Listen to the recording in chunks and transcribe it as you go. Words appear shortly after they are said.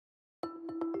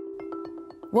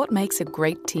What makes a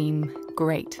great team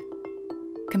great?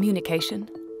 Communication?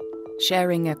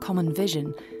 Sharing a common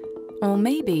vision? Or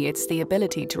maybe it's the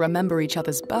ability to remember each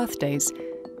other's birthdays.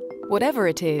 Whatever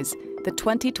it is, the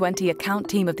 2020 Account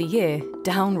Team of the Year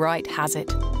downright has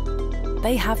it.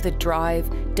 They have the drive,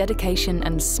 dedication,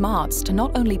 and smarts to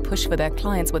not only push for their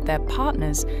clients with their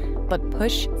partners, but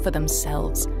push for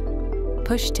themselves.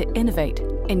 Push to innovate,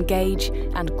 engage,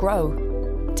 and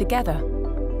grow together.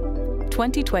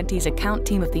 2020's Account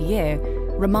Team of the Year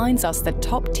reminds us that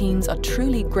top teams are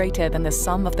truly greater than the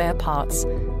sum of their parts.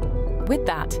 With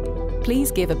that, please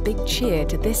give a big cheer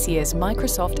to this year's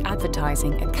Microsoft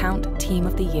Advertising Account Team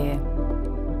of the Year.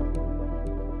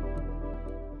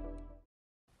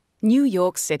 New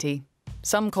York City.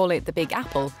 Some call it the Big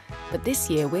Apple, but this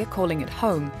year we're calling it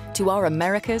home to our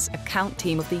America's Account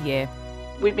Team of the Year.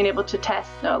 We've been able to test...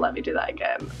 No, let me do that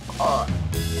again.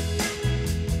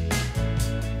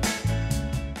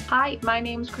 Hi, my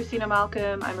name's Christina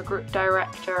Malcolm. I'm a group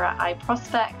director at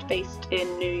iProspect based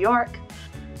in New York.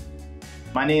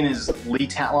 My name is Lee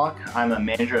Tatlock. I'm a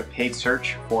manager of paid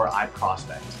search for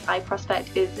iProspect.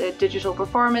 iProspect is a digital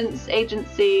performance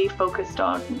agency focused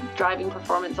on driving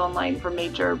performance online for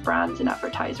major brands and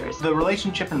advertisers. The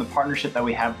relationship and the partnership that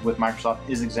we have with Microsoft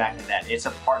is exactly that. It's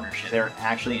a partnership. They're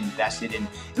actually invested in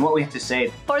what we have to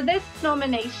say. For this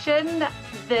nomination,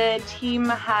 the team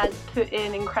has put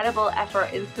in incredible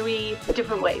effort in 3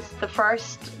 different ways. The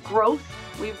first, growth.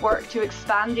 We've worked to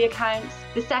expand the accounts.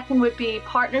 The second would be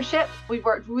partnership. We've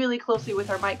worked really closely with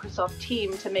our Microsoft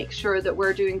team to make sure that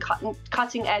we're doing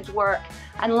cutting edge work.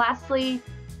 And lastly,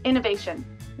 innovation.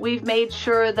 We've made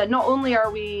sure that not only are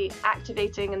we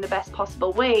activating in the best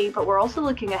possible way, but we're also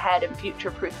looking ahead and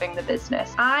future-proofing the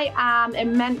business. I am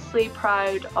immensely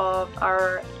proud of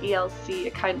our ELC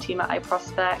account team at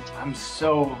iProspect. I'm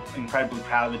so incredibly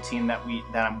proud of the team that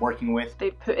I'm working with.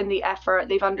 They've put in the effort,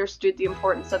 they've understood the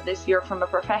importance of this year from a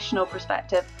professional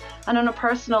perspective, and on a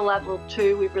personal level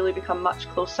too, we've really become much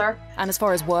closer. And as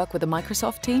far as work with the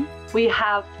Microsoft team? We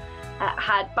have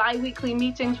had bi-weekly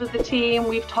meetings with the team.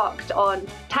 We've talked on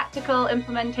tactical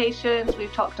implementations,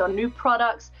 we've talked on new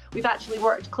products. We've actually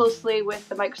worked closely with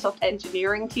the Microsoft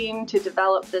engineering team to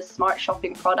develop this smart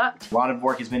shopping product. A lot of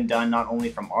work has been done not only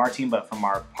from our team but from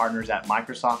our partners at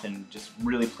Microsoft, and just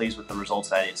really pleased with the results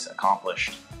that it's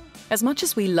accomplished. As much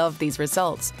as we love these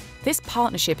results, this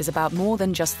partnership is about more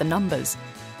than just the numbers.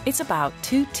 It's about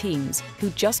 2 teams who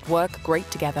just work great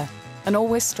together and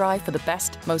always strive for the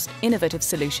best, most innovative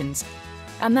solutions.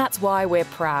 And that's why we're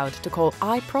proud to call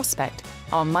iProspect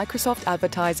our Microsoft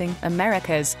Advertising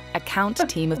America's Account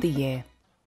Team of the Year.